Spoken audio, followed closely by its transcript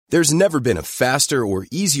There's never been a faster or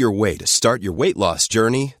easier way to start your weight loss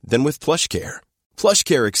journey than with PlushCare.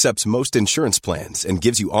 PlushCare accepts most insurance plans and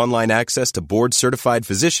gives you online access to board-certified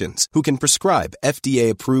physicians who can prescribe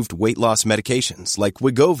FDA-approved weight loss medications like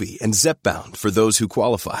Wegovy and Zepbound for those who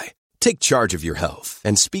qualify. Take charge of your health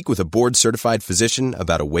and speak with a board-certified physician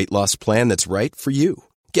about a weight loss plan that's right for you.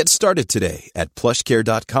 Get started today at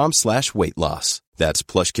plushcare.com/weight loss. That's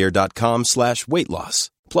plushcare.com/weight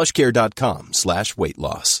loss. plushcare.com/weight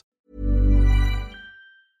loss.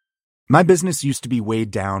 My business used to be weighed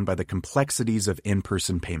down by the complexities of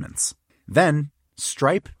in-person payments. Then,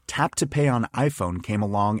 Stripe Tap to Pay on iPhone came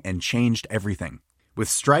along and changed everything. With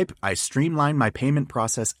Stripe, I streamlined my payment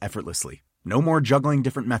process effortlessly. No more juggling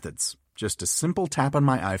different methods. Just a simple tap on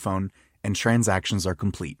my iPhone and transactions are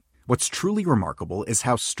complete. What's truly remarkable is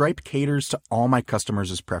how Stripe caters to all my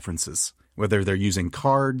customers' preferences. Whether they're using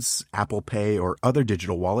cards, Apple Pay, or other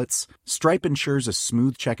digital wallets, Stripe ensures a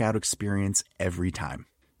smooth checkout experience every time.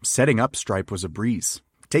 Setting up Stripe was a breeze,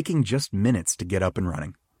 taking just minutes to get up and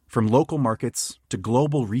running. From local markets to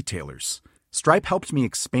global retailers, Stripe helped me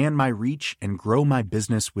expand my reach and grow my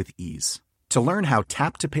business with ease. To learn how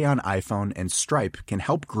Tap to Pay on iPhone and Stripe can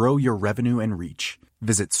help grow your revenue and reach,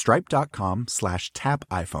 visit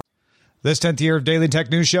stripe.com/tapiphone. This 10th year of Daily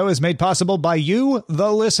Tech News Show is made possible by you,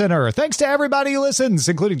 the listener. Thanks to everybody who listens,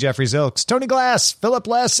 including Jeffrey Zilks, Tony Glass, Philip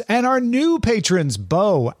Less, and our new patrons,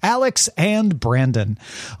 Bo, Alex, and Brandon.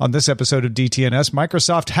 On this episode of DTNS,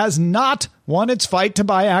 Microsoft has not won its fight to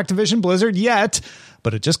buy Activision Blizzard yet,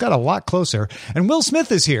 but it just got a lot closer. And Will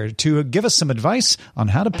Smith is here to give us some advice on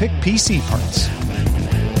how to pick PC parts.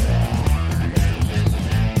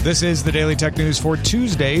 This is the Daily Tech News for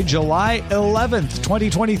Tuesday, July 11th,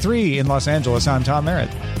 2023. In Los Angeles, I'm Tom Merritt.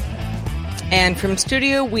 And from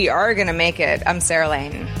studio, we are going to make it. I'm Sarah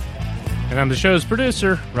Lane. And I'm the show's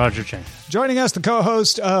producer, Roger Chang. Joining us, the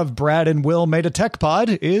co-host of Brad and Will Made a Tech Pod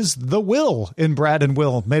is the Will in Brad and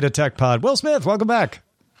Will Made a Tech Pod. Will Smith, welcome back.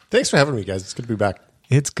 Thanks for having me, guys. It's good to be back.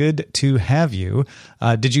 It's good to have you.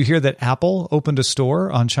 Did you hear that Apple opened a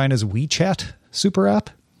store on China's WeChat super app?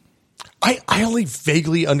 I only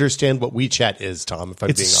vaguely understand what WeChat is, Tom, if I'm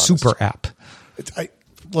being honest. It's a super app. It's the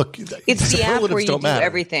app where you do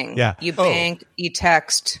everything. Yeah. You bank, you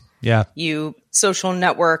text, you social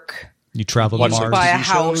network. You travel to Mars. You buy a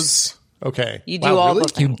house. Okay. You do all the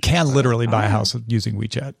things. You can literally buy a house using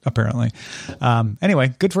WeChat, apparently.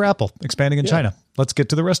 Anyway, good for Apple, expanding in China. Let's get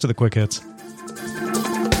to the rest of the quick hits.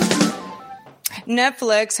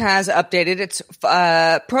 Netflix has updated its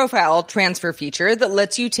profile transfer feature that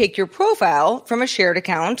lets you take your profile from a shared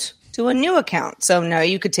account to a new account. So now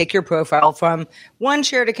you could take your profile from one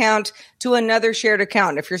shared account to another shared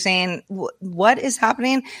account. If you're saying, what is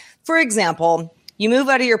happening? For example, you move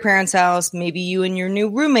out of your parents' house. Maybe you and your new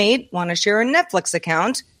roommate want to share a Netflix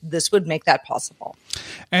account. This would make that possible.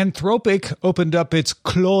 Anthropic opened up its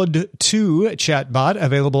Claude 2 chatbot,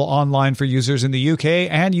 available online for users in the UK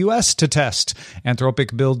and US to test.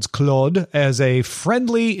 Anthropic builds Claude as a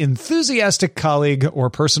friendly, enthusiastic colleague or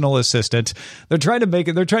personal assistant. They're trying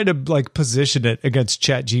to position it against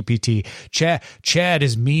ChatGPT. Chat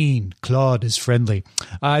is mean, Claude is friendly.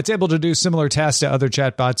 It's able to do similar tasks to other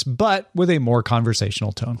chatbots, but with a more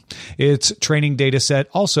conversational tone. Its training data set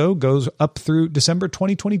also goes up through December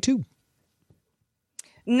 2022.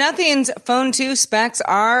 Nothing's Phone 2 specs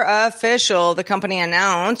are official. The company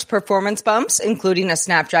announced performance bumps, including a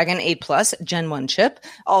Snapdragon 8 Plus Gen 1 chip.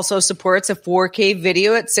 Also supports a 4K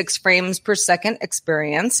video at 6 frames per second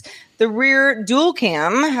experience. The rear dual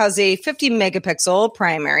cam has a 50 megapixel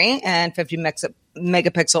primary and 50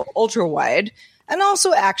 megapixel ultra wide. And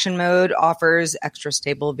also action mode offers extra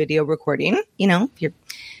stable video recording. You know, if you're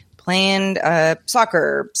playing soccer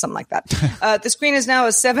or something like that. The screen is now a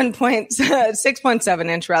 6.7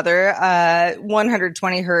 inch,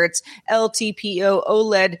 120 hertz LTPO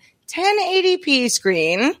OLED 1080p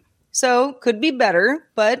screen. So could be better,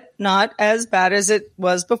 but not as bad as it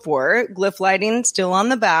was before. Glyph lighting still on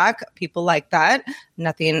the back. People like that.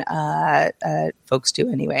 Nothing folks do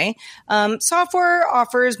anyway. Software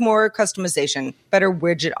offers more customization, better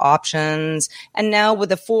widget options. And now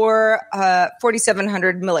with a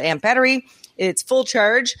 4700 milliamp battery, its full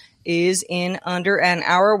charge is in under an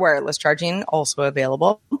hour. Wireless charging also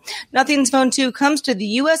available. Nothing's Phone 2 comes to the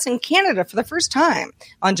U.S. and Canada for the first time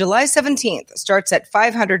on July 17th. Starts at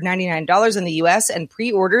 $599 in the U.S. and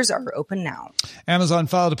pre-orders are open now. Amazon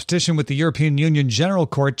filed a petition with the European Union General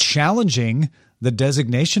Court challenging the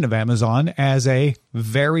designation of Amazon as a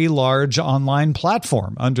very large online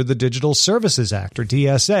platform under the Digital Services Act, or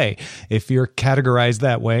DSA. If you're categorized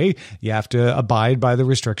that way, you have to abide by the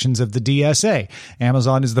restrictions of the DSA.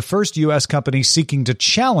 Amazon is the first U.S. company seeking to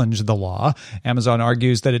challenge the law. Amazon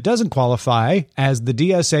argues that it doesn't qualify, as the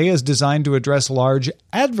DSA is designed to address large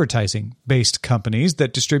advertising-based companies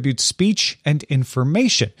that distribute speech and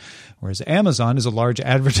information, whereas Amazon is a large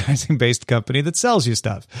advertising-based company that sells you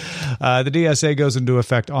stuff. The DSA goes into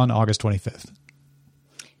effect on August 25th.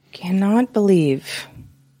 Cannot believe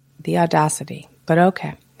the audacity, but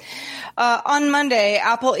okay. On Monday,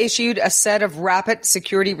 Apple issued a set of rapid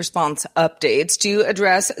security response updates to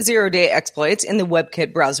address zero-day exploits in the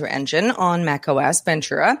WebKit browser engine on macOS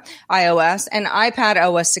Ventura, iOS, and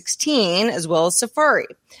iPadOS 16, as well as Safari.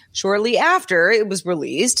 Shortly after it was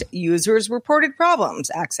released, users reported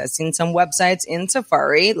problems accessing some websites in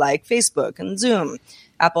Safari, like Facebook and Zoom.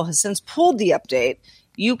 Apple has since pulled the update.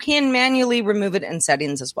 You can manually remove it in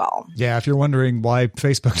settings as well. Yeah, if you're wondering why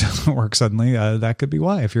Facebook doesn't work suddenly, that could be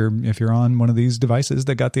why. If you're on one of these devices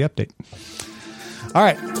that got the update. All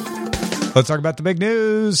right, let's talk about the big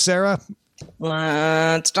news, Sarah.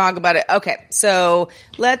 Let's talk about it. Okay, so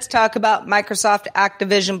let's talk about Microsoft,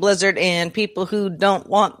 Activision, Blizzard, and people who don't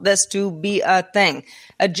want this to be a thing.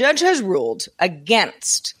 A judge has ruled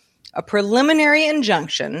against a preliminary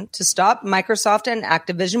injunction to stop Microsoft and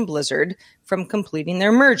Activision Blizzard from completing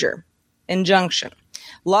their merger. Injunction.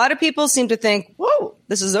 A lot of people seem to think, whoa,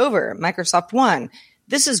 this is over. Microsoft won.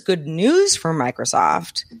 This is good news for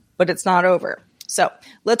Microsoft, but it's not over. So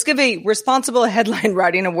let's give a responsible headline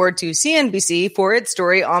writing award to CNBC for its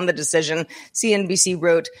story on the decision. CNBC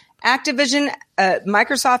wrote,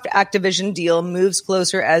 Microsoft Activision deal moves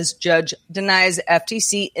closer as judge denies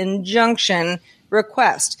FTC injunction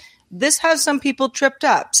request. This has some people tripped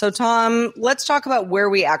up. So, Tom, let's talk about where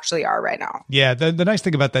we actually are right now. Yeah, the nice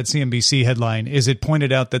thing about that CNBC headline is it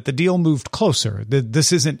pointed out that the deal moved closer.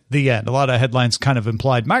 This isn't the end. A lot of headlines kind of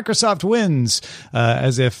implied Microsoft wins,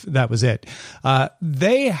 as if that was it.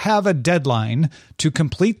 They have a deadline to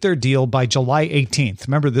complete their deal by July 18th.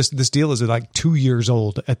 Remember, this deal is like 2 years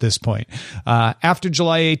old at this point. After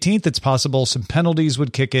July 18th, it's possible some penalties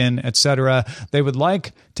would kick in, etc. They would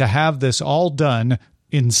like to have this all done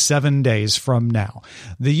in 7 days from now.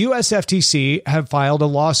 The US FTC have filed a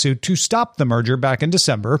lawsuit to stop the merger back in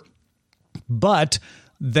December, but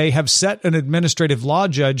they have set an administrative law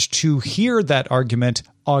judge to hear that argument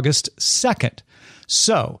August 2nd.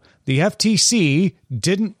 So the FTC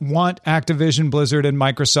didn't want Activision, Blizzard, and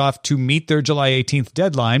Microsoft to meet their July 18th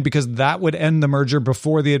deadline because that would end the merger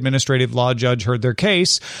before the administrative law judge heard their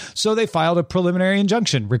case. So they filed a preliminary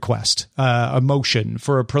injunction request, a motion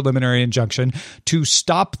for a preliminary injunction to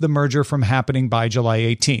stop the merger from happening by July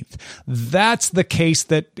 18th. That's the case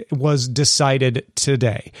that was decided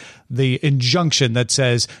today. The injunction that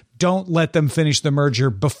says, don't let them finish the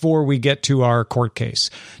merger before we get to our court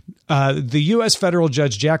case. The U.S. federal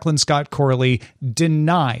judge, Jacqueline Scott Corley,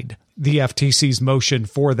 denied the FTC's motion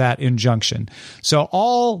for that injunction. So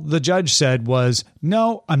all the judge said was,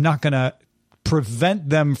 no, I'm not going to prevent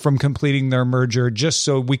them from completing their merger just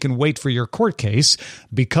so we can wait for your court case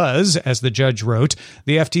because, as the judge wrote,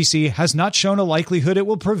 the FTC has not shown a likelihood it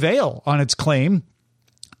will prevail on its claim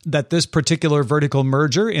that this particular vertical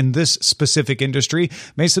merger in this specific industry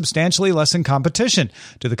may substantially lessen competition.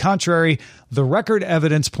 To the contrary, the record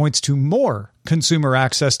evidence points to more consumer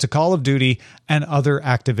access to Call of Duty and other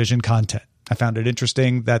Activision content. I found it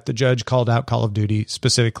interesting that the judge called out Call of Duty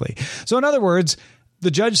specifically. So in other words, the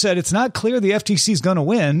judge said it's not clear the FTC is going to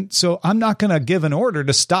win, so I'm not going to give an order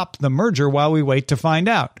to stop the merger while we wait to find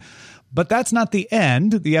out. But that's not the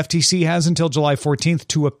end. The FTC has until July 14th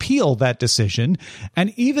to appeal that decision.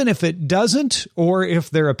 And even if it doesn't, or if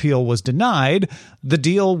their appeal was denied, the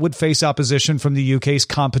deal would face opposition from the UK's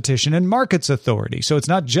Competition and Markets Authority. So it's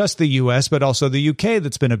not just the US, but also the UK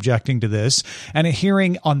that's been objecting to this. And a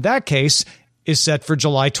hearing on that case is set for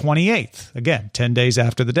July 28th. Again, 10 days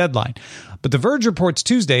after the deadline. But The Verge reports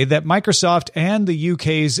Tuesday that Microsoft and the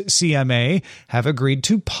UK's CMA have agreed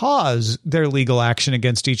to pause their legal action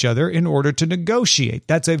against each other in order to negotiate.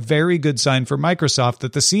 That's a very good sign for Microsoft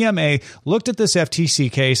that the CMA looked at this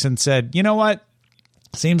FTC case and said, you know what?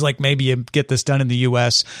 Seems like maybe you get this done in the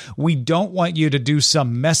U.S. We don't want you to do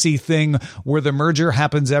some messy thing where the merger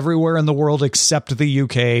happens everywhere in the world except the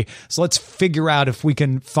U.K. So let's figure out if we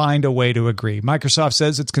can find a way to agree. Microsoft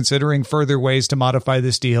says it's considering further ways to modify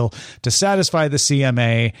this deal to satisfy the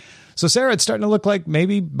CMA. So, Sarah, it's starting to look like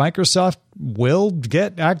maybe Microsoft will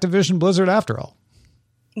get Activision Blizzard after all.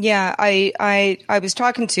 Yeah, I was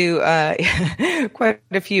talking to quite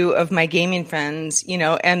a few of my gaming friends,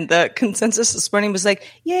 and the consensus this morning was like,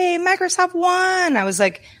 "Yay, Microsoft won!" I was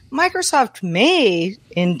like, "Microsoft may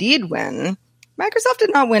indeed win. Microsoft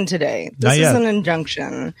did not win today. This is an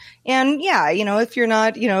injunction, and yeah, if you're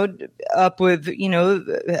not, up with,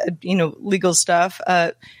 legal stuff,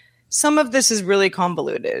 some of this is really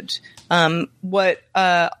convoluted. What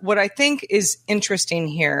I think is interesting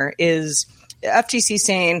here is FTC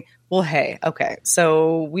saying, well, hey, okay,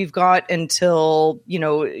 so we've got until,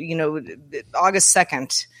 August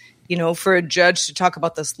 2nd, for a judge to talk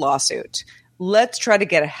about this lawsuit. Let's try to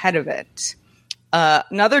get ahead of it.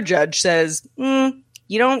 Another judge says,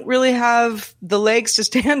 you don't really have the legs to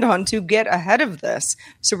stand on to get ahead of this.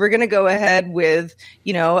 So we're going to go ahead with,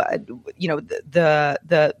 the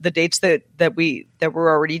dates that we're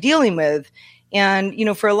already dealing with.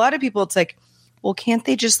 And, for a lot of people, it's like, well, can't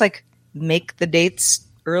they just make the dates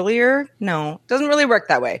earlier? No, it doesn't really work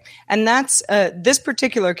that way. And that's, this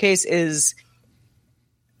particular case is,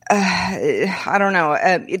 I don't know.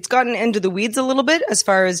 It's gotten into the weeds a little bit as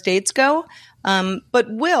far as dates go. But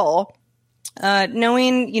Will,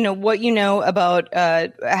 knowing, what you know about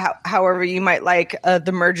however you might like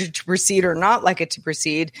the merger to proceed or not like it to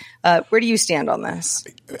proceed, where do you stand on this?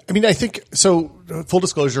 I mean, I think so. Full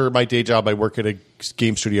disclosure, my day job, I work at a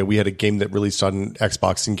game studio. We had a game that released on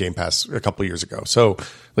Xbox and Game Pass a couple of years ago. So,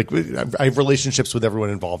 I have relationships with everyone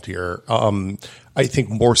involved here. I think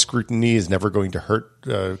more scrutiny is never going to hurt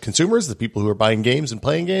consumers, the people who are buying games and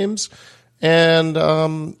playing games. And,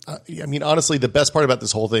 I mean, honestly, the best part about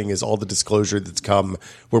this whole thing is all the disclosure that's come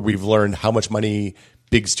where we've learned how much money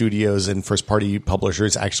big studios and first party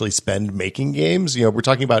publishers actually spend making games. We're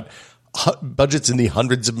talking about budgets in the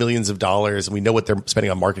hundreds of millions of dollars, and we know what they're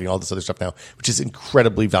spending on marketing, all this other stuff now, which is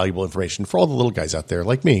incredibly valuable information for all the little guys out there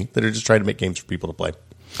like me that are just trying to make games for people to play.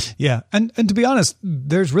 Yeah. And to be honest,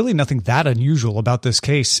 there's really nothing that unusual about this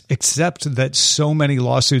case, except that so many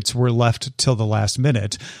lawsuits were left till the last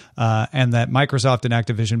minute, and that Microsoft and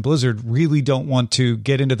Activision Blizzard really don't want to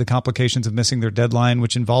get into the complications of missing their deadline,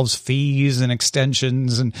 which involves fees and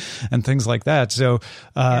extensions and things like that. So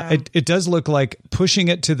it does look like pushing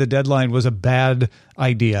it to the deadline was a bad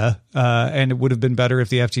idea, and it would have been better if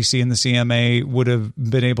the FTC and the CMA would have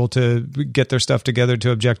been able to get their stuff together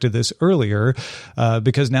to object to this earlier,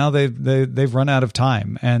 because now they've run out of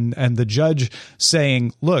time. And the judge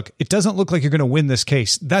saying, look, it doesn't look like you're going to win this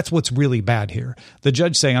case. That's what's really bad here. The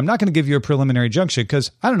judge saying, I'm not going to give you a preliminary injunction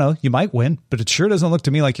because, I don't know, you might win, but it sure doesn't look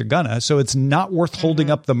to me like you're gonna. So it's not worth holding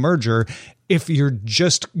up the merger if you're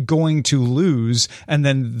just going to lose, and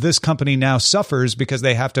then this company now suffers because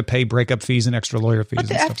they have to pay breakup fees and extra lawyer fees. But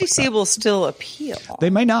the FTC will still appeal. They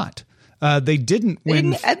may not. They didn't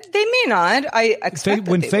when they may not. I expect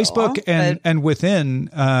when that they Facebook will, and Within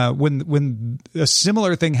when a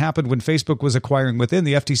similar thing happened when Facebook was acquiring Within,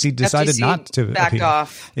 the FTC decided not to back appeal.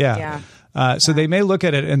 off. Yeah. So they may look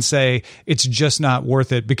at it and say it's just not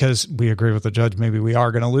worth it because we agree with the judge. Maybe we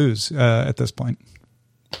are going to lose at this point.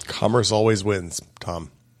 Commerce always wins, Tom.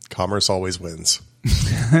 Commerce always wins.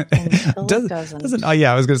 doesn't. Oh,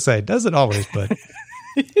 yeah, I was going to say doesn't always, but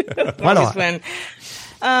why not? Win.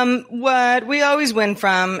 What we always win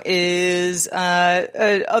from is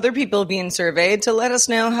other people being surveyed to let us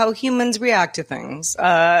know how humans react to things.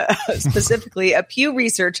 Specifically, a Pew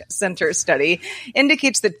Research Center study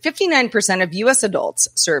indicates that 59% of U.S. adults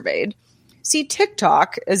surveyed see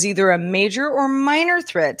TikTok as either a major or minor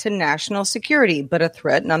threat to national security, but a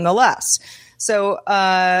threat nonetheless. So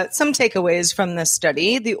some takeaways from this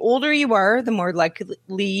study: the older you are, the more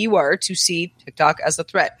likely you are to see TikTok as a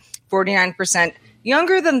threat. 49%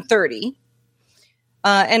 younger than 30,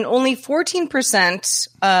 and only 14%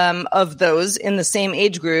 of those in the same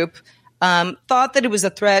age group thought that it was a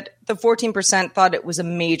threat. The 14% thought it was a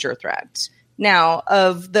major threat. Now,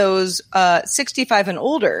 of those 65 and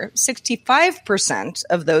older, 65%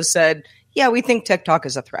 of those said, yeah, we think TikTok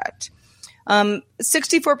is a threat.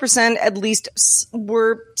 64% at least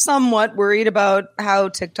were somewhat worried about how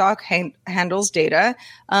TikTok handles data.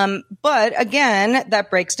 But again,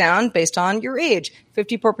 that breaks down based on your age.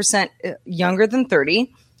 54% younger than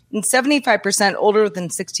 30 and 75% older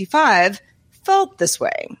than 65 felt this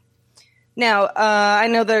way. Now, I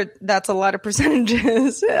know that's a lot of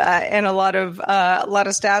percentages and a lot of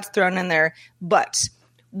stats thrown in there, but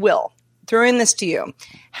Will, throwing this to you,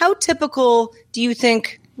 how typical do you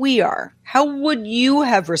think we are? How would you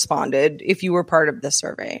have responded if you were part of this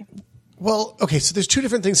survey? Well, okay, so there's two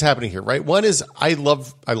different things happening here, right? One is I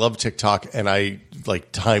love TikTok, and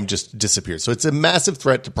time just disappears. So it's a massive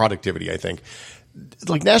threat to productivity, I think.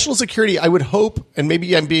 like national security, I would hope, and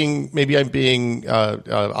maybe I'm being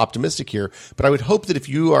optimistic here, but I would hope that if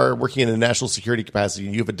you are working in a national security capacity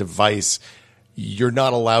and you have a device, you're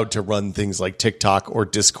not allowed to run things like TikTok or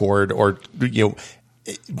Discord or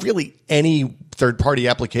really any third-party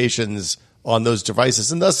applications on those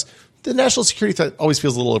devices, and thus the national security threat always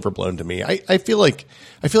feels a little overblown to me. I feel like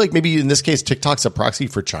maybe in this case TikTok's a proxy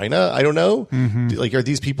for China. I don't know. Mm-hmm. Like, are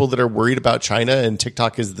these people that are worried about China and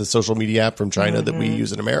TikTok is the social media app from China that we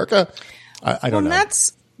use in America? I don't know.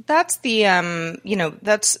 That's the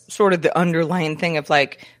that's sort of the underlying thing of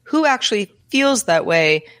like who actually feels that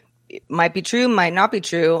way. It might be true, might not be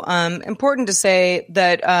true. Important to say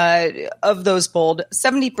that of those polled,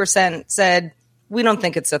 70% said we don't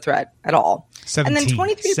think it's a threat at all. 17, and then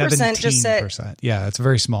 23% just said... Yeah, it's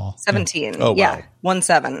very small. 17. Yeah. Oh, wow. Yeah,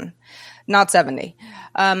 17, not 70.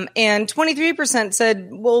 And 23% said,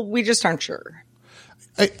 well, we just aren't sure.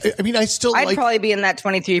 I mean, I'd probably be in that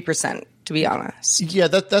 23%, to be honest. Yeah,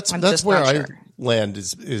 that's where I land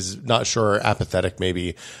is not sure, or apathetic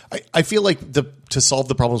maybe. I feel like to solve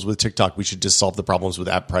the problems with TikTok, we should just solve the problems with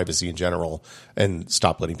app privacy in general and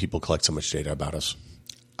stop letting people collect so much data about us.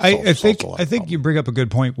 I think you bring up a good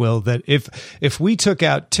point, Will, that if we took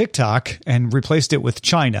out TikTok and replaced it with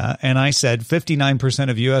China, and I said 59%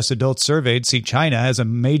 of U.S. adults surveyed see China as a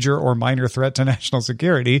major or minor threat to national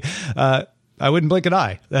security, I wouldn't blink an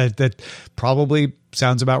eye. That probably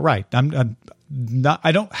sounds about right.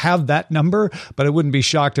 I don't have that number, but I wouldn't be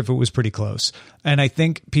shocked if it was pretty close. And I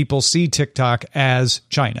think people see TikTok as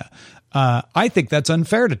China. I think that's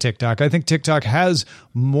unfair to TikTok. I think TikTok has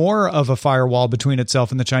more of a firewall between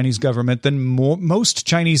itself and the Chinese government than most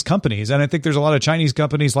Chinese companies. And I think there's a lot of Chinese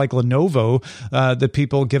companies like Lenovo that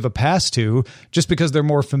people give a pass to just because they're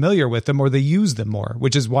more familiar with them or they use them more,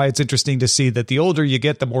 which is why it's interesting to see that the older you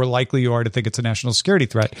get, the more likely you are to think it's a national security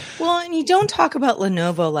threat. Well, and you don't talk about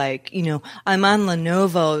Lenovo like, I'm on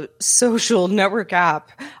Lenovo social network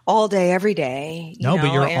app all day, every day.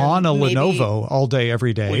 But you're on a Lenovo all day,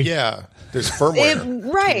 every day. Well, yeah. There's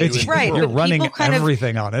firmware. Right. You're running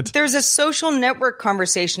everything on it. There's a social network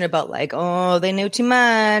conversation about like, oh, they know too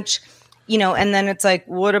much, and then it's like,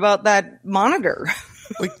 what about that monitor?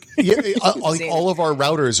 Like, all of our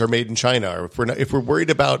routers are made in China. If we're worried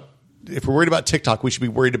about TikTok, we should be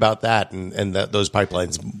worried about that and those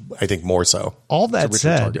pipelines. I think more so. All that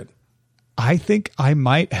said, target. I think I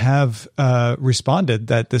might have responded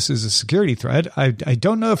that this is a security threat. I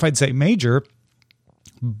don't know if I'd say major,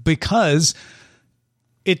 because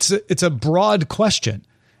it's a broad question.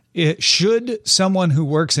 Should someone who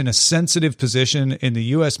works in a sensitive position in the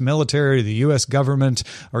U.S. military, the U.S. government,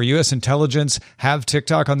 or U.S. intelligence have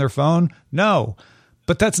TikTok on their phone? No.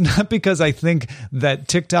 But that's not because I think that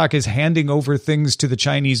TikTok is handing over things to the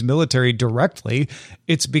Chinese military directly.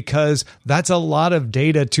 It's because that's a lot of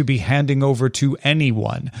data to be handing over to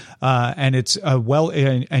anyone. And it's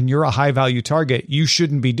and you're a high value target. You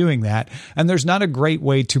shouldn't be doing that. And there's not a great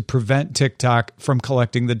way to prevent TikTok from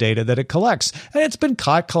collecting the data that it collects. And it's been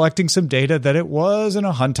caught collecting some data that it wasn't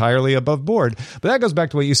entirely above board. But that goes back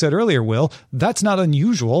to what you said earlier, Will. That's not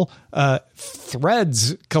unusual.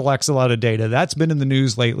 Threads collects a lot of data. That's been in the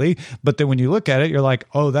news lately. But then when you look at it, you're like,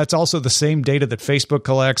 oh, that's also the same data that Facebook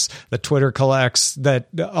collects, that Twitter collects, that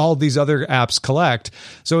all these other apps collect.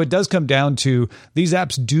 So it does come down to these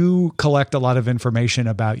apps do collect a lot of information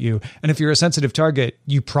about you. And if you're a sensitive target,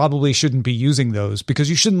 you probably shouldn't be using those because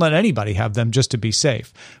you shouldn't let anybody have them just to be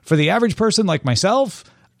safe. For the average person like myself,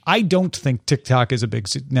 I don't think TikTok is a big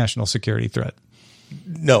national security threat.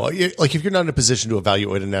 No, like if you're not in a position to evaluate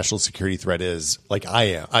what a national security threat is, like I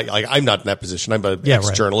am, I'm not in that position. I'm an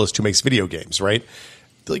ex-journalist who makes video games, right?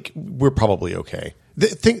 Like we're probably okay.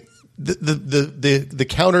 The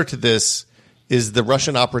counter to this is the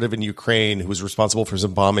Russian operative in Ukraine who was responsible for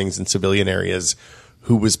some bombings in civilian areas,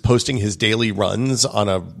 who was posting his daily runs on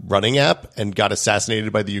a running app and got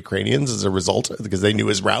assassinated by the Ukrainians as a result because they knew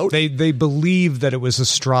his route. They believe that it was a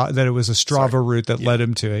Strava route that led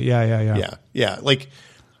him to it. Yeah. Like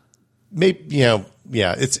maybe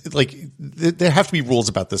it's like there have to be rules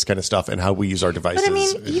about this kind of stuff and how we use our devices. But I mean,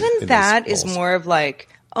 even that is more of like,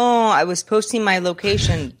 oh, I was posting my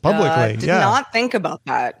location publicly. Did not think about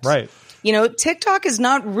that. Right. TikTok is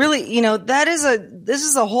not really, this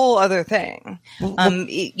is a whole other thing.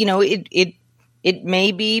 It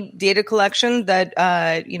may be data collection that,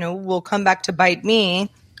 will come back to bite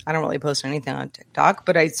me. I don't really post anything on TikTok,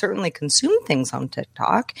 but I certainly consume things on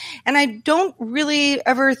TikTok. And I don't really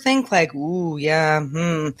ever think like, ooh, yeah,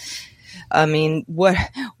 I mean, what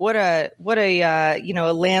a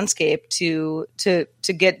landscape to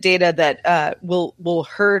get data that will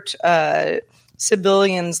hurt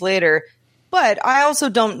civilians later. But I also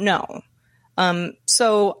don't know.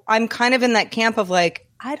 So I'm kind of in that camp of like,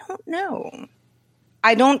 I don't know.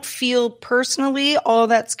 I don't feel personally all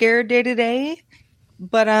that scared day to day,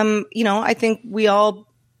 but I think we all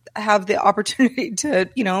have the opportunity to,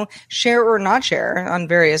 share or not share on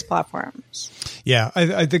various platforms. Yeah,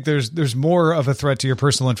 I think there's more of a threat to your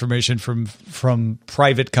personal information from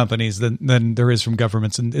private companies than there is from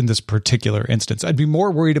governments in this particular instance. I'd be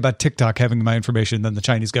more worried about TikTok having my information than the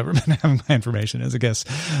Chinese government having my information, is I guess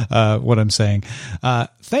what I'm saying.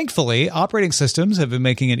 Thankfully, operating systems have been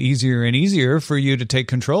making it easier and easier for you to take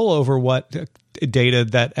control over what data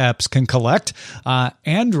that apps can collect.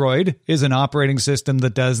 Android is an operating system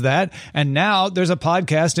that does that. And now there's a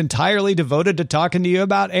podcast entirely devoted to talking to you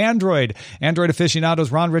about Android. Android aficionados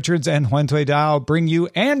Ron Richards and Huan Tui Dao bring you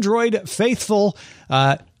Android Faithful,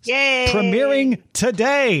 premiering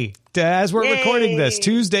today. As we're recording this,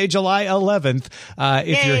 Tuesday, July 11th.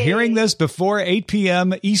 If you're hearing this before 8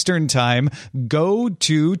 p.m. Eastern time, go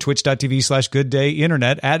to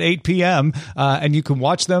twitch.tv/goodday-internet at 8 p.m. And you can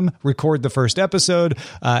watch them, record the first episode.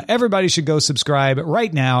 Everybody should go subscribe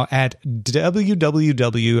right now at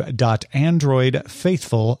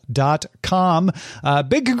www.androidfaithful.com.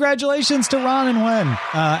 Big congratulations to Ron and Wen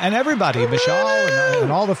and everybody, Michelle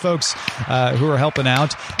and all the folks who are helping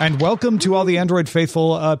out. And welcome to all the Android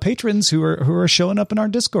Faithful patrons who are showing up in our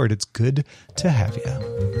Discord. It's good to have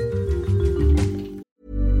you.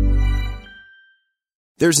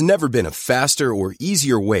 There's never been a faster or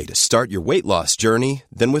easier way to start your weight loss journey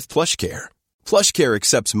than with PlushCare. PlushCare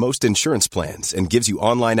accepts most insurance plans and gives you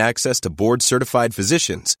online access to board-certified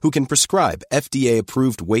physicians who can prescribe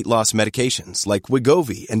FDA-approved weight loss medications like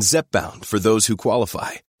Wegovy and Zepbound for those who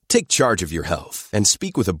qualify. Take charge of your health and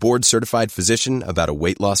speak with a board-certified physician about a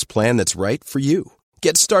weight loss plan that's right for you.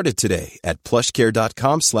 Get started today at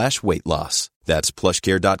plushcare.com/weight loss. That's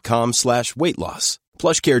plushcare.com/weight loss.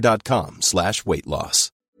 plushcare.com/weight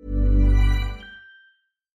loss.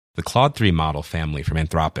 The Claude 3 model family from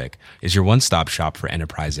Anthropic is your one-stop shop for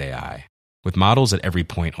enterprise AI. With models at every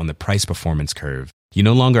point on the price-performance curve, you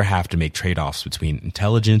no longer have to make trade-offs between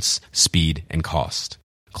intelligence, speed, and cost.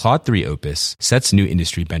 Claude 3 Opus sets new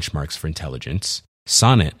industry benchmarks for intelligence.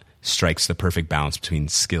 Sonnet strikes the perfect balance between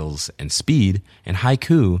skills and speed, and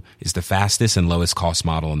Haiku is the fastest and lowest cost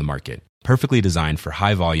model in the market, perfectly designed for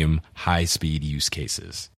high-volume, high-speed use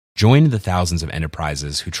cases. Join the thousands of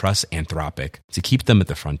enterprises who trust Anthropic to keep them at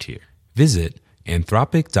the frontier. Visit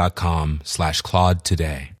anthropic.com/Claude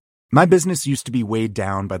today. My business used to be weighed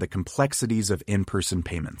down by the complexities of in-person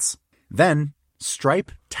payments. Then,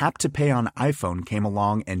 Stripe Tap to Pay on iPhone came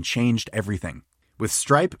along and changed everything. With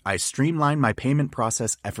Stripe, I streamlined my payment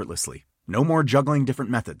process effortlessly. No more juggling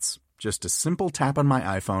different methods. Just a simple tap on my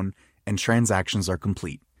iPhone and transactions are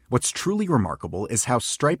complete. What's truly remarkable is how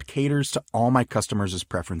Stripe caters to all my customers'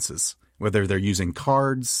 preferences. Whether they're using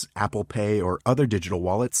cards, Apple Pay, or other digital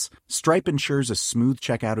wallets, Stripe ensures a smooth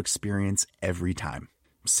checkout experience every time.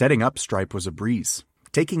 Setting up Stripe was a breeze,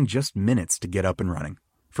 taking just minutes to get up and running.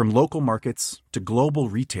 From local markets to global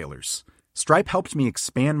retailers, Stripe helped me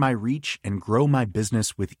expand my reach and grow my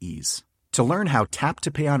business with ease. To learn how Tap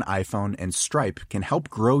to Pay on iPhone and Stripe can help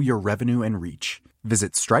grow your revenue and reach,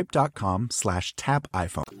 visit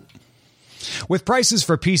stripe.com/tapiphone. With prices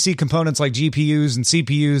for PC components like GPUs and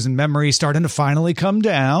CPUs and memory starting to finally come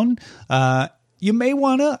down, you may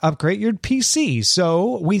want to upgrade your PC.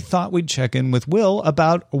 So we thought we'd check in with Will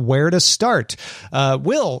about where to start.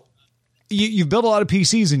 Will, you've built a lot of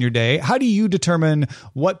PCs in your day. How do you determine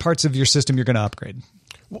what parts of your system you're going to upgrade?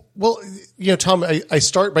 Well, Tom, I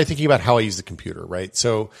start by thinking about how I use the computer, right?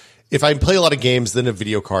 So if I play a lot of games, then a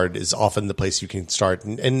video card is often the place you can start.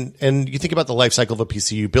 And you think about the life cycle of a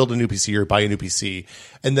PC, you build a new PC or buy a new PC.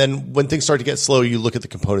 And then when things start to get slow, you look at the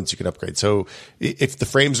components you can upgrade. So if the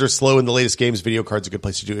frames are slow in the latest games, video card's a good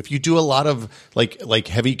place to do. If you do a lot of like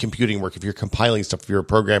heavy computing work, if you're compiling stuff, if you're a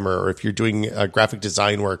programmer, or if you're doing graphic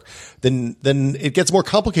design work, then it gets more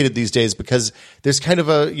complicated these days because there's kind of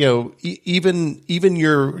a, even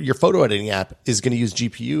your photo editing app is going to use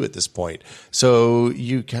GPU at this point. So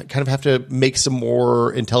you kind of have to make some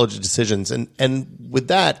more intelligent decisions. And with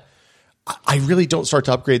that, I really don't start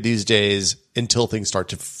to upgrade these days until things start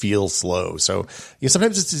to feel slow. So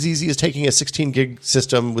sometimes it's as easy as taking a 16 gig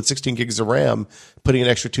system with 16 gigs of RAM, putting an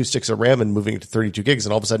extra 2 sticks of RAM and moving it to 32 gigs.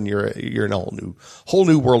 And all of a sudden you're in a whole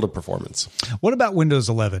new world of performance. What about Windows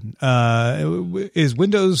 11? Is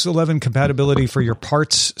Windows 11 compatibility for your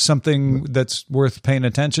parts something that's worth paying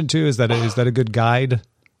attention to? Is that a good guide?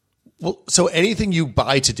 Well, so anything you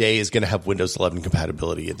buy today is going to have Windows 11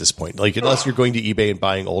 compatibility at this point. Like, unless you're going to eBay and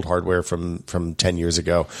buying old hardware from 10 years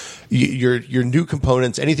ago, your new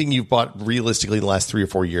components, anything you've bought realistically in the last 3 or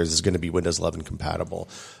 4 years is going to be Windows 11 compatible.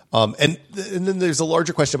 And then there's a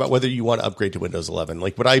larger question about whether you want to upgrade to Windows 11.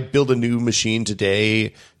 Like, would I build a new machine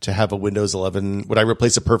today to have a Windows 11? Would I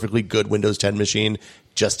replace a perfectly good Windows 10 machine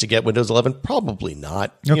just to get Windows 11? Probably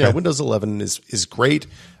not. Okay. Windows 11 is great.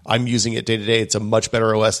 I'm using it day to day. It's a much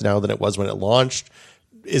better OS now than it was when it launched.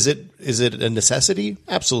 Is it a necessity?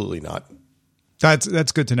 Absolutely not.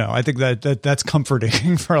 That's good to know. I think that's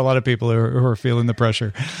comforting for a lot of people who are feeling the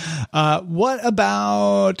pressure. What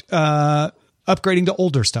about upgrading to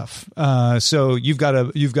older stuff? So you've got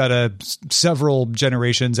a several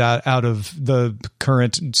generations out of the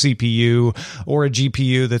current CPU or a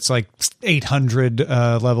GPU that's like 800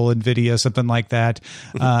 level NVIDIA, something like that.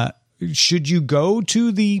 Should you go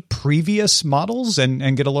to the previous models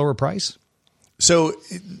and get a lower price? So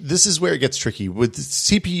this is where it gets tricky. With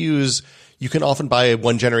CPUs, you can often buy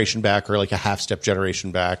one generation back or like a half-step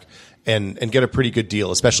generation back and get a pretty good deal,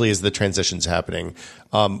 especially as the transition's happening.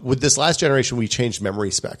 With this last generation, we changed memory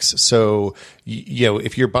specs. So,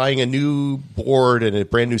 if you're buying a new board and a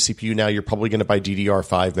brand new CPU now, you're probably going to buy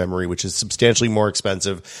DDR5 memory, which is substantially more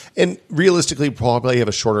expensive and realistically probably have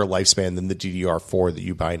a shorter lifespan than the DDR4 that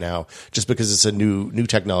you buy now, just because it's a new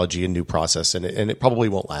technology and new process, and it probably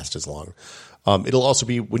won't last as long. It'll also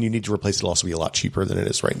be, when you need to replace it, it'll also be a lot cheaper than it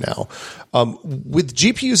is right now. With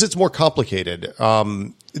GPUs, it's more complicated.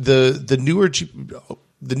 The newer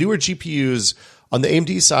GPUs on the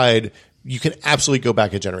AMD side, you can absolutely go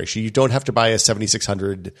back a generation. You don't have to buy a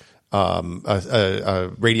 7600, a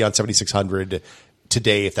Radeon 7600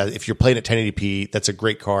 today. If you're playing at 1080p, that's a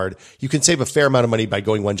great card. You can save a fair amount of money by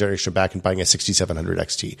going one generation back and buying a 6700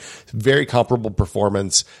 XT. Very comparable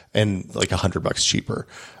performance and like $100 cheaper.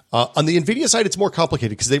 On the NVIDIA side, it's more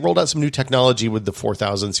complicated because they rolled out some new technology with the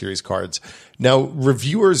 4000 series cards. Now,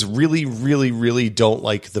 reviewers really, really, really don't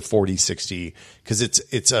like the 4060 because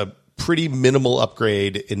it's a pretty minimal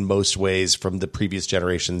upgrade in most ways from the previous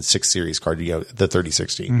generation 6 series card, the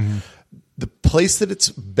 3060. Mm-hmm. The place that it's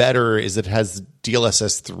better is that it has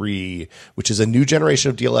DLSS 3, which is a new generation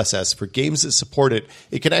of DLSS. For games that support it,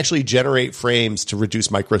 it can actually generate frames to reduce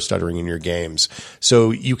micro stuttering in your games. So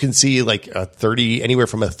you can see like anywhere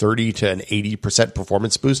from a 30 to an 80%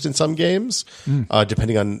 performance boost in some games,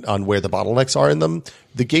 depending on where the bottlenecks are in them.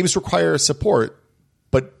 The games require support,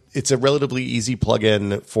 but it's a relatively easy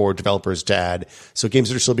plugin for developers to add. So games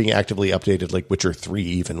that are still being actively updated, like Witcher 3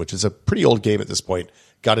 even, which is a pretty old game at this point,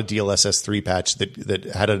 got a DLSS 3 patch that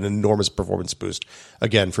had an enormous performance boost,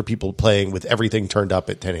 again, for people playing with everything turned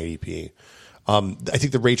up at 1080p. I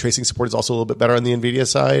think the ray tracing support is also a little bit better on the NVIDIA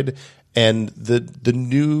side, and the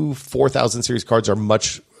new 4000 series cards are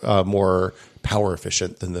much more power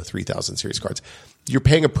efficient than the 3000 series cards. You're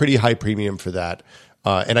paying a pretty high premium for that,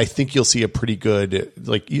 and I think you'll see a pretty good,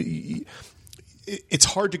 it's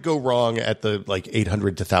hard to go wrong at the like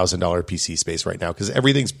 $800 to $1,000 PC space right now because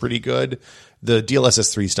everything's pretty good. The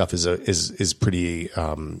DLSS 3 stuff is pretty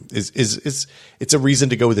it's a reason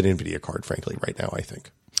to go with an NVIDIA card, frankly, right now, I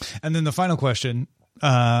think. And then the final question.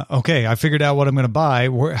 Okay, I figured out what I'm going to buy.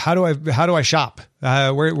 How do I shop?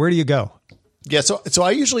 Where do you go? Yeah, so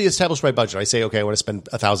I usually establish my budget. I say, okay, I want to spend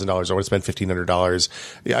 $1,000. I want to spend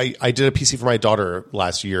 $1,500. I did a PC for my daughter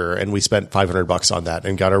last year, and we spent $500 on that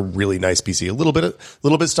and got a really nice PC. A little bit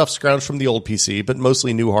stuff scrounged from the old PC, but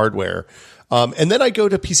mostly new hardware. And then I go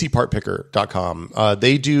to PCPartPicker.com.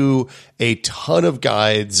 They do a ton of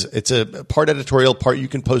guides. It's a part editorial, part you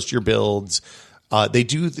can post your builds.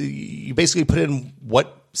 You basically put in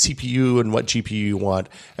what CPU and what GPU you want,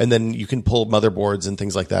 and then you can pull motherboards and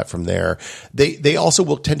things like that from there. They also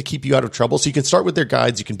will tend to keep you out of trouble. So you can start with their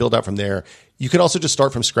guides. You can build out from there. You can also just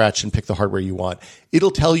start from scratch and pick the hardware you want.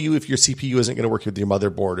 It'll tell you if your CPU isn't going to work with your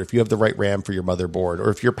motherboard, or if you have the right RAM for your motherboard,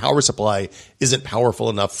 or if your power supply isn't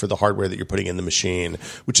powerful enough for the hardware that you're putting in the machine,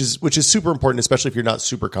 which is super important, especially if you're not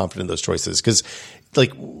super confident in those choices. Because,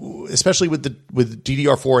 especially with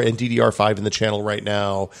DDR4 and DDR5 in the channel right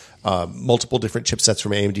now, multiple different chipsets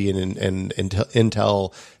from AMD and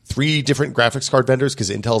Intel, 3 different graphics card vendors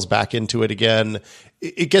because Intel's back into it again.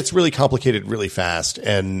 It gets really complicated really fast,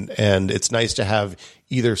 and it's nice to have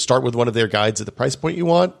either start with one of their guides at the price point you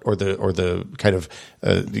want, or the kind of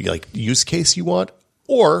use case you want,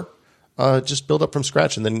 or just build up from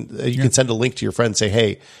scratch, and then you can send a link to your friend and say,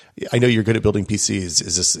 "Hey, I know you're good at building PCs.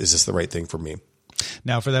 Is this the right thing for me?"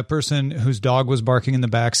 Now, for that person whose dog was barking in the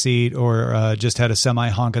backseat or just had a semi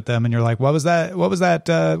honk at them, and you're like, what was that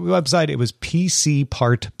website? It was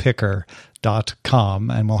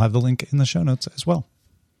PCPartPicker.com, and we'll have the link in the show notes as well.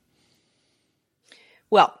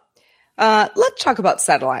 Well, let's talk about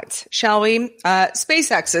satellites, shall we?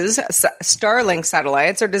 SpaceX's Starlink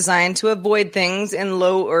satellites are designed to avoid things in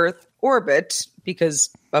low Earth orbit because,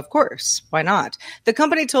 of course, why not? The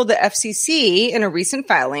company told the FCC in a recent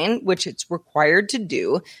filing, which it's required to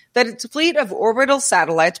do, that its fleet of orbital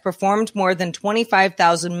satellites performed more than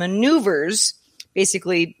 25,000 maneuvers,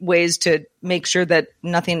 basically ways to make sure that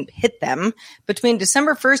nothing hit them, between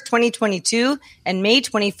December 1st, 2022 and May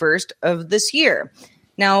 21st of this year.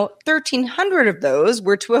 Now, 1,300 of those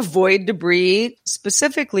were to avoid debris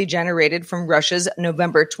specifically generated from Russia's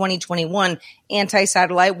November 2021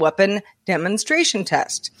 anti-satellite weapon demonstration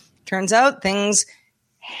test. Turns out things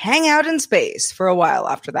hang out in space for a while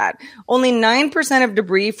after that. Only 9% of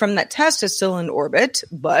debris from that test is still in orbit,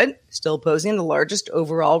 but still posing the largest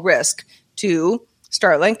overall risk to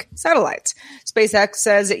Starlink satellites. SpaceX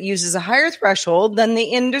says it uses a higher threshold than the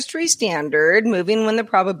industry standard, moving when the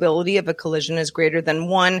probability of a collision is greater than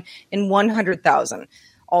 1 in 100,000.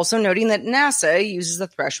 Also noting that NASA uses a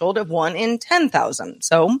threshold of 1 in 10,000.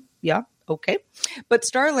 So, yeah, okay. But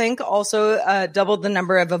Starlink also doubled the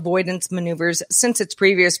number of avoidance maneuvers since its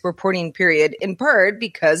previous reporting period, in part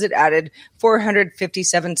because it added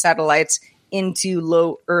 457 satellites into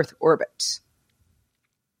low Earth orbit.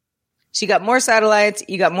 So you got more satellites,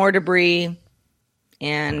 you got more debris,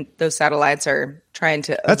 and those satellites are trying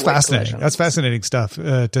to That's avoid fascinating. collisions. That's fascinating stuff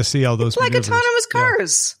to see all those. It's like maneuvers. autonomous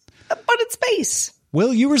cars, but in space.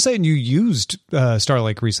 Will, you were saying you used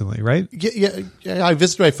Starlink recently, right? Yeah. I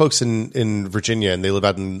visited my folks in Virginia, and they live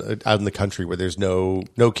out in the country where there's no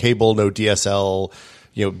cable, no DSL.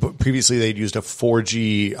 Previously they'd used a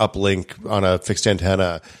 4G uplink on a fixed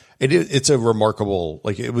antenna. It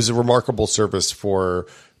was a remarkable service for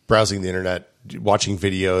browsing the internet, watching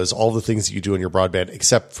videos, all the things that you do on your broadband,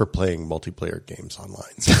 except for playing multiplayer games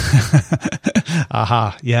online.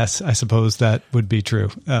 Aha. Yes, I suppose that would be true.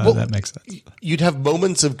 That makes sense. You'd have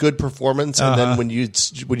moments of good performance, and then when you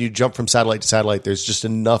jump from satellite to satellite, there's just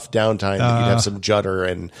enough downtime that you'd have some judder,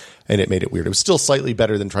 and it made it weird. It was still slightly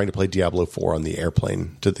better than trying to play Diablo 4 on the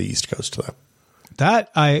airplane to the East Coast, though.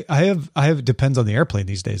 That I have depends on the airplane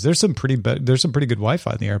these days. There's some pretty good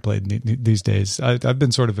Wi-Fi in the airplane these days. I've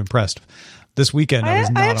been sort of impressed. This weekend, I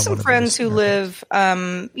have some friends who live,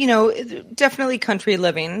 definitely country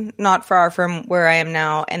living, not far from where I am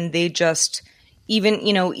now, and they just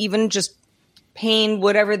even just paying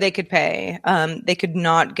whatever they could pay, they could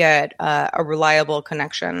not get a reliable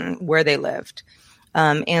connection where they lived,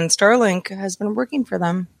 and Starlink has been working for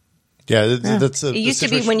them. Yeah, that's it used to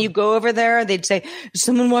be when you go over there, they'd say, "Is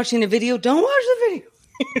someone watching a video? Don't watch the video,"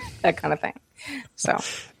 that kind of thing. So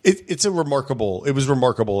it was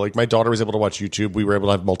remarkable. Like, my daughter was able to watch YouTube. We were able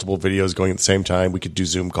to have multiple videos going at the same time. We could do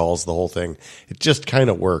Zoom calls, the whole thing. It just kind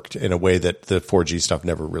of worked in a way that the 4G stuff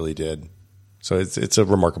never really did. So it's a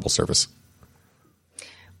remarkable service.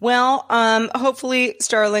 Well, hopefully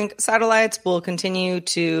Starlink satellites will continue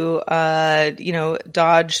to,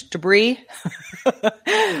 dodge debris.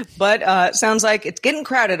 But sounds like it's getting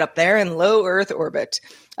crowded up there in low Earth orbit.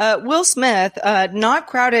 Will Smith, not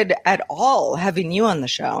crowded at all having you on the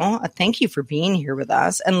show. Thank you for being here with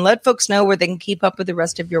us, and let folks know where they can keep up with the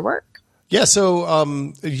rest of your work. Yeah, so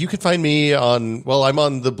you can find me I'm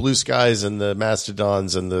on the Blue Skies and the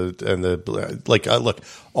Mastodons and look,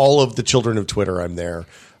 all of the children of Twitter, I'm there.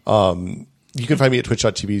 You can find me at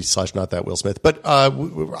twitch.tv/notthatwillsmith. But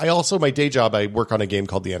I also, my day job, I work on a game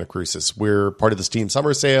called the Anacrusis. We're part of the Steam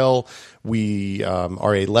Summer Sale. We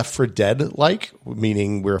are a Left 4 Dead-like,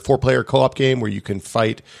 meaning we're a 4-player co-op game where you can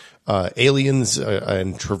fight aliens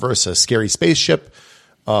and traverse a scary spaceship.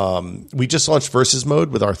 We just launched Versus Mode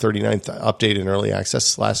with our 39th update in early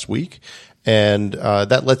access last week. And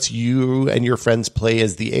that lets you and your friends play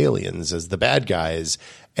as the aliens, as the bad guys.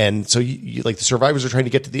 And so you like, the survivors are trying to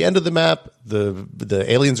get to the end of the map. The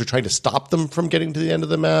aliens are trying to stop them from getting to the end of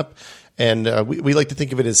the map. And we like to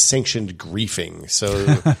think of it as sanctioned griefing. So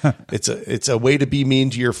it's a way to be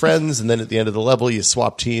mean to your friends. And then at the end of the level, you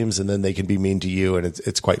swap teams and then they can be mean to you. And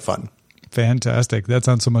it's quite fun. Fantastic. That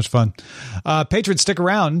sounds so much fun. Patrons, stick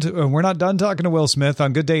around. We're not done talking to Will Smith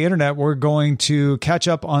on Good Day Internet. We're going to catch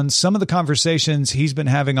up on some of the conversations he's been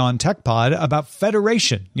having on TechPod about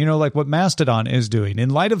federation, like what Mastodon is doing. In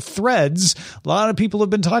light of Threads, a lot of people have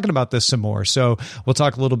been talking about this some more. So we'll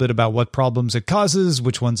talk a little bit about what problems it causes,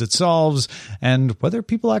 which ones it solves, and whether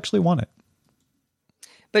people actually want it.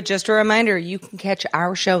 But just a reminder, you can catch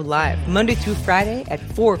our show live Monday through Friday at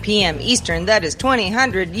 4 p.m. Eastern. That is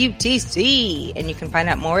 2000 UTC. And you can find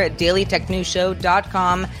out more at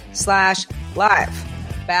dailytechnewsshow.com/live.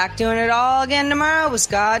 Back doing it all again tomorrow with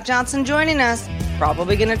Scott Johnson joining us.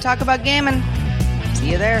 Probably going to talk about gaming.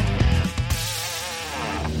 See you there.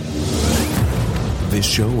 This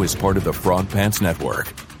show is part of the Frog Pants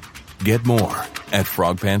Network. Get more at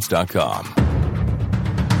frogpants.com.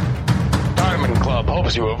 Diamond Club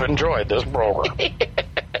hopes you have enjoyed this program.